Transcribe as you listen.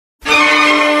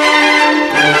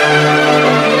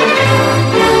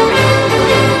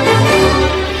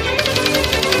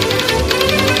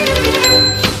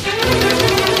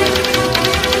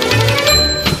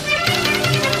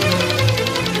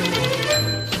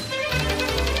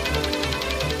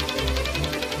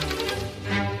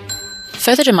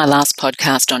Further to my last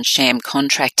podcast on sham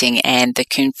contracting and the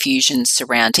confusion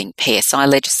surrounding PSI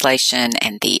legislation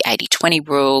and the 80-20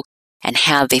 rule and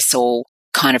how this all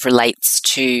kind of relates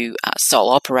to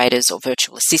sole operators or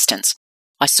virtual assistants,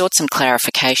 I sought some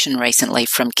clarification recently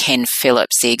from Ken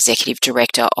Phillips, the Executive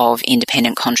Director of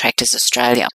Independent Contractors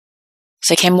Australia.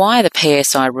 So Ken, why are the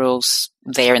PSI rules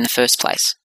there in the first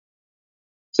place?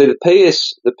 So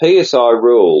the PSI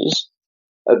rules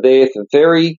are there for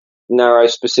very narrow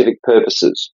specific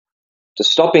purposes: to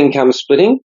stop income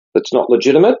splitting that's not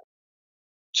legitimate,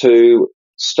 to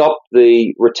stop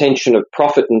the retention of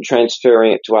profit and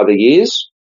transferring it to other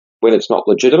years when it's not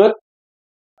legitimate.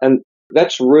 And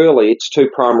that's really its two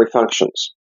primary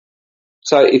functions.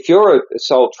 So if you're a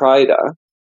sole trader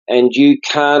and you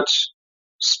can't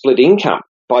split income,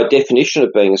 by definition of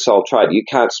being a sole trader, you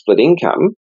can't split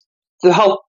income, the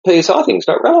whole PSI thing's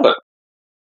not relevant.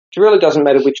 It really doesn't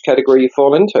matter which category you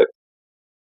fall into.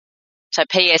 So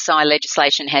PSI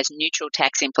legislation has neutral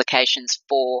tax implications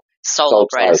for sole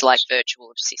operators traders, like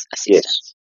virtual assistants.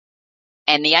 Yes.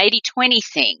 And the 80-20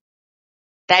 thing,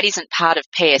 that isn't part of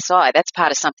PSI. That's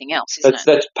part of something else, isn't it?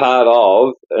 That's part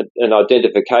of an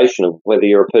identification of whether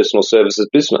you're a personal services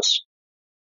business.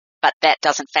 But that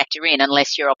doesn't factor in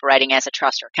unless you're operating as a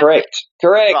trust or a company.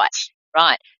 Correct.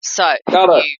 Right. So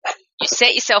you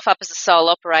set yourself up as a sole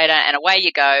operator and away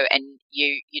you go, and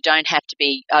you don't have to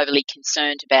be overly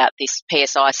concerned about this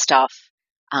PSI stuff,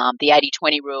 the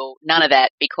 80-20 rule, none of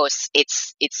that, because it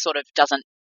sort of doesn't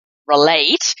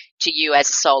relate to you as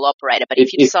a sole operator. But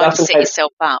if you decide to set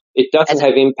yourself up... It doesn't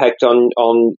have impact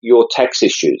on your tax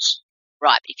issues.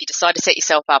 Right. If you decide to set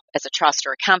yourself up as a trust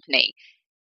or a company,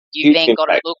 you've then got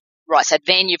to look... Right. So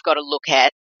then you've got to look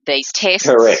at these tests.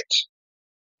 Correct.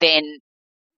 Then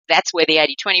that's where the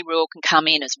 80-20 rule can come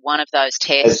in as one of those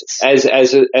tests. As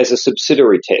a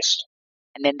subsidiary test.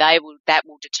 And then that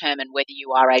will determine whether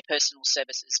you are a personal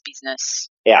services business.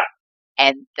 Yeah.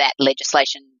 And that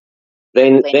legislation...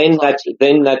 Then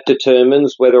that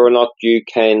determines whether or not you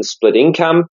can split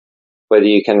income, whether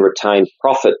you can retain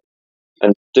profit,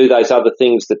 and do those other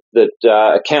things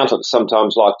that accountants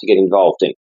sometimes like to get involved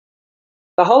in.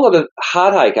 A whole lot of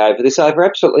heartache over this over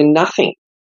absolutely nothing.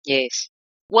 Yes.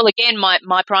 Well, again,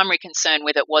 my primary concern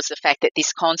with it was the fact that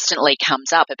this constantly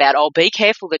comes up about, be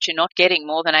careful that you're not getting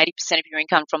more than 80% of your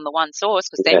income from the one source,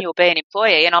 because then you'll be an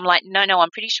employee. And I'm like, no, I'm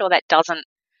pretty sure that doesn't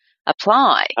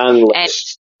apply.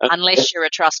 Unless you're a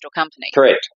trust or company.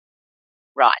 Correct.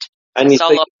 Right. And so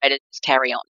sole operators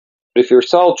carry on. But if you're a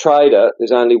sole trader,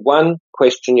 there's only one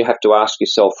question you have to ask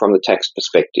yourself from the tax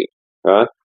perspective, right?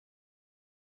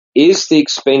 Is the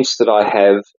expense that I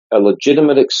have a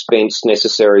legitimate expense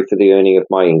necessary for the earning of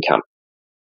my income?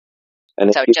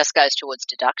 And so it just goes towards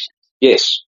deductions?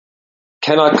 Yes.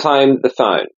 Can I claim the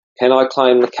phone? Can I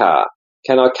claim the car?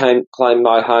 Can I claim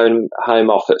my home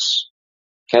office?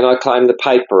 Can I claim the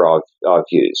paper I've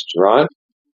used, right?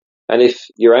 And if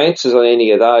your answers on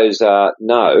any of those are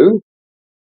no,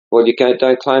 well, you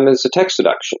don't claim it as a tax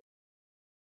deduction.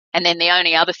 And then the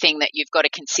only other thing that you've got to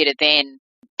consider then,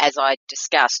 as I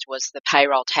discussed, was the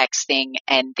payroll tax thing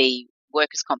and the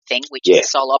workers' comp thing, which is a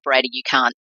sole operator you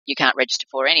can't register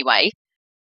for anyway.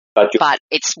 But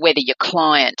it's whether your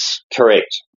client.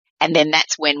 Correct. And then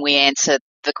that's when we answer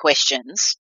the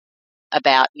questions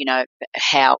about,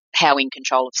 how in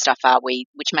control of stuff are we,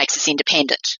 which makes us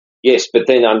independent. Yes, but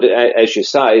then under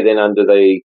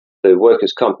the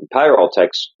workers' comp and payroll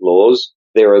tax laws,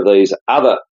 there are these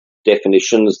other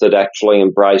definitions that actually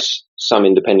embrace some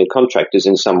independent contractors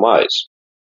in some ways.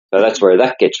 So that's where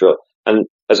that gets real. And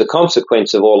as a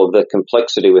consequence of all of the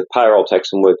complexity with payroll tax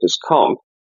and workers' comp,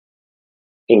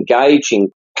 engaging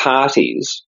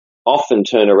parties often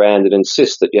turn around and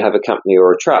insist that you have a company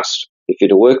or a trust if you're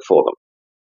to work for them.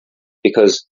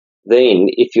 Because then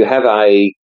if you have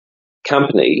a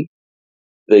company,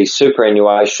 the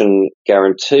superannuation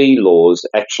guarantee laws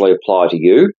actually apply to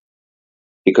you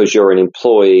because you're an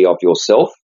employee of yourself.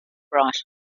 Right.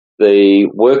 The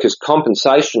workers'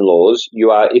 compensation laws,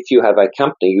 if you have a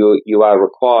company, you are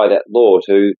required at law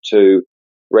to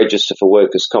register for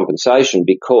workers' compensation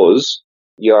because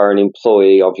you are an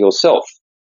employee of yourself.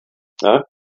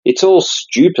 It's all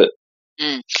stupid.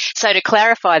 So to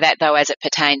clarify that, though, as it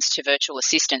pertains to virtual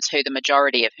assistants, who the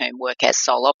majority of whom work as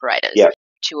sole operators,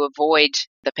 to avoid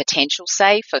the potential,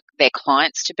 say, for their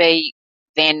clients to be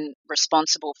then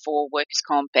responsible for workers'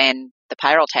 comp and the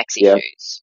payroll tax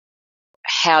issues,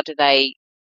 how do they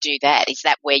do that? Is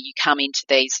that where you come into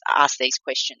ask these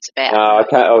questions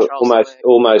about? I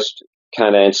almost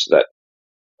can't answer that.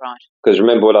 Right. Because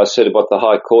remember what I said about the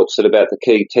High Court said about the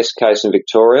key test case in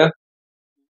Victoria?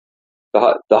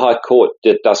 The High Court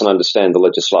doesn't understand the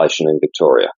legislation in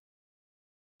Victoria.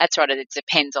 That's right. It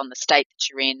depends on the state that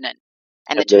you're in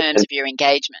and the terms of your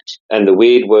engagement. And the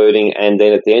weird wording. And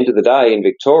then at the end of the day in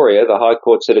Victoria, the High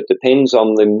Court said it depends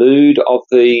on the mood of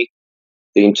the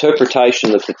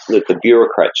interpretation that the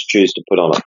bureaucrats choose to put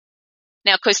on it.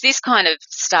 Now, because this kind of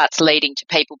starts leading to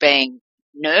people being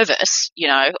nervous,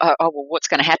 well, what's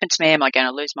going to happen to me? Am I going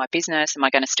to lose my business? Am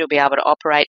I going to still be able to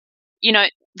operate?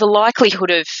 The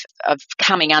likelihood of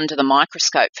coming under the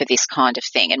microscope for this kind of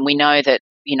thing, and we know that,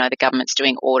 the government's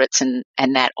doing audits and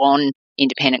that on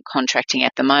independent contracting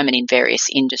at the moment in various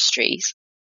industries.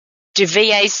 Do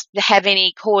VAs have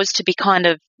any cause to be kind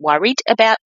of worried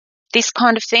about this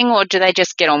kind of thing, or do they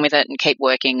just get on with it and keep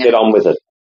working? Get on with it.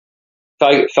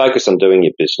 Focus on doing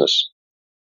your business.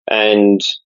 And,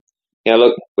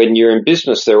 look, when you're in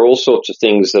business, there are all sorts of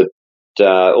things that,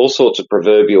 all sorts of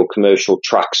proverbial commercial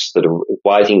trucks that are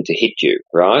waiting to hit you,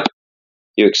 right?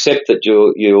 You accept that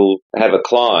you'll have a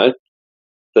client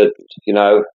that,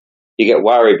 you get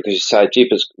worried because you say,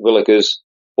 jeepers willikers,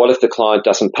 what if the client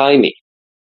doesn't pay me?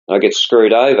 I get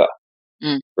screwed over,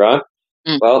 right?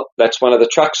 Well, that's one of the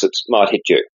trucks that might hit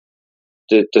you.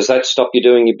 Does that stop you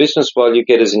doing your business? Well, you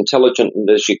get as intelligent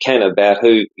as you can about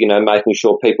making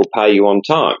sure people pay you on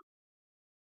time.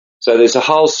 So there's a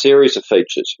whole series of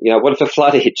features. What if a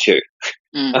flood hits you?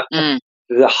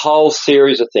 There's a whole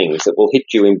series of things that will hit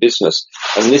you in business.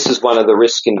 And this is one of the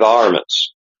risk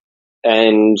environments.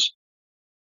 And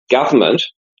government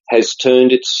has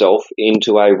turned itself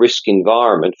into a risk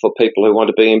environment for people who want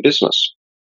to be in business.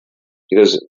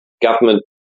 Because government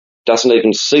doesn't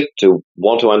even seek to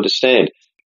want to understand.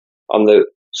 On the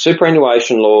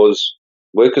superannuation laws,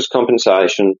 workers'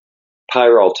 compensation,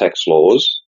 payroll tax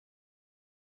laws,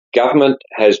 government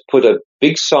has put a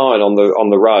big sign on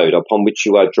the road upon which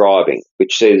you are driving,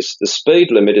 which says the speed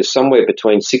limit is somewhere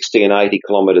between 60 and 80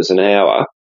 kilometres an hour,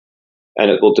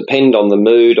 and it will depend on the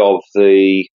mood of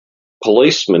the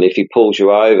policeman if he pulls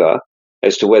you over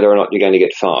as to whether or not you're going to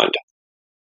get fined.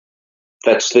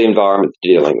 That's the environment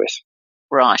you're dealing with.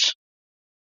 Right.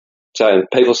 So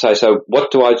people say, so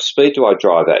what speed do I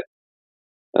drive at?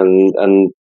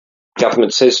 And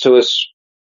government says to us,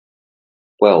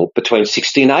 well, between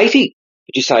 60 and 80.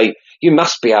 But you say, you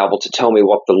must be able to tell me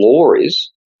what the law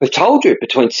is. We've told you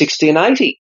between 60 and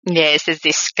 80. Yes, there's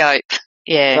this scope.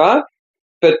 Yeah. Right?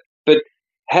 But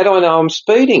how do I know I'm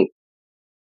speeding?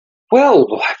 Well,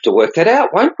 we'll have to work that out,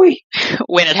 won't we?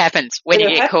 When it happens, when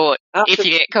you get caught, if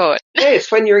you get caught.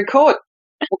 Yes, when you're in court.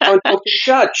 We'll go and talk to the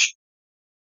judge.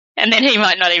 And then he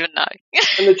might not even know.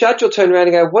 And the judge will turn around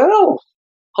and go, well,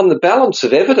 on the balance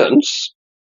of evidence,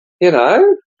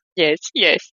 Yes,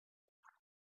 yes.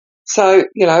 So,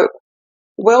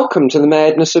 welcome to the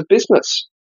madness of business.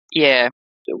 Yeah.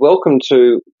 Welcome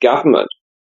to government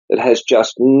that has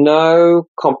just no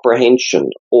comprehension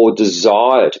or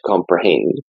desire to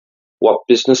comprehend what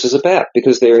business is about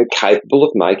because they're incapable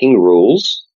of making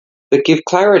rules that give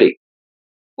clarity.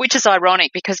 Which is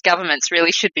ironic because governments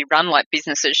really should be run like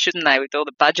businesses, shouldn't they, with all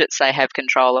the budgets they have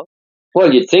control of?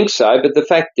 Well, you'd think so, but the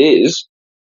fact is,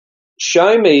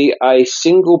 show me a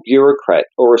single bureaucrat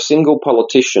or a single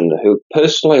politician who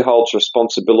personally holds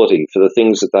responsibility for the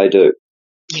things that they do.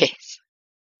 Yes.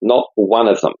 Not one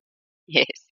of them. Yes.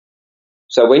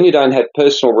 So when you don't have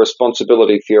personal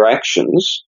responsibility for your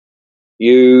actions,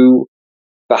 you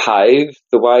behave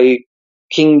the way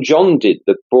King John did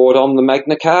that brought on the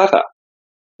Magna Carta.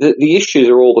 The issues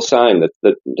are all the same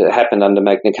that happened under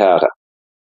Magna Carta.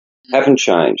 Haven't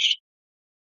changed.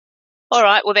 All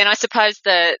right. Well, then I suppose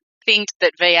the thing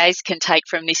that VAs can take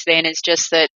from this then is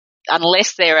just that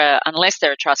unless they're a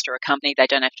trust or a company, they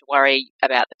don't have to worry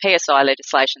about the PSI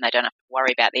legislation. They don't have to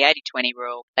worry about the 80-20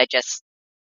 rule. They just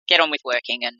get on with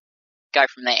working and go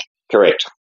from there. Correct.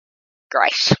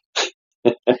 Great.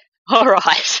 All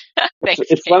right. Thanks.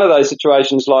 It's one of those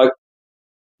situations like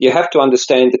you have to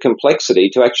understand the complexity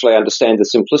to actually understand the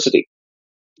simplicity.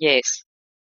 Yes.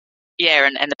 Yeah,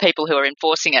 and the people who are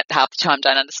enforcing it half the time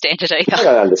don't understand it either. I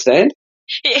don't understand.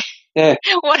 Yeah.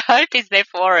 What hope is there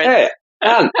for us? Yeah,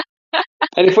 none.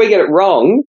 And if we get it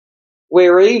wrong,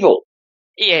 we're evil.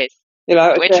 Yes.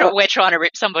 We're trying to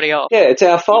rip somebody off. Yeah, it's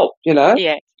our fault,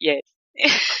 Yeah, yes.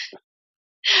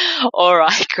 All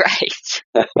right, great.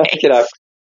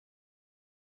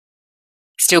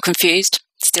 Still confused?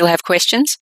 Still have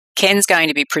questions? Ken's going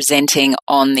to be presenting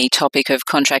on the topic of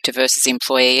contractor versus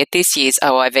employee at this year's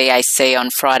OIVAC on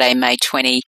Friday, May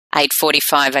 20,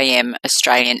 8:45 a.m.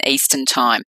 Australian Eastern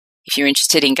Time. If you're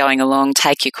interested in going along,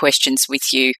 take your questions with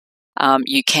you.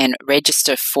 You can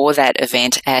register for that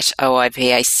event at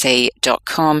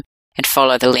oivac.com and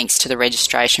follow the links to the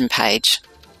registration page.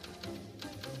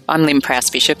 I'm Lynn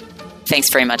Prowse-Bishop.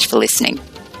 Thanks very much for listening.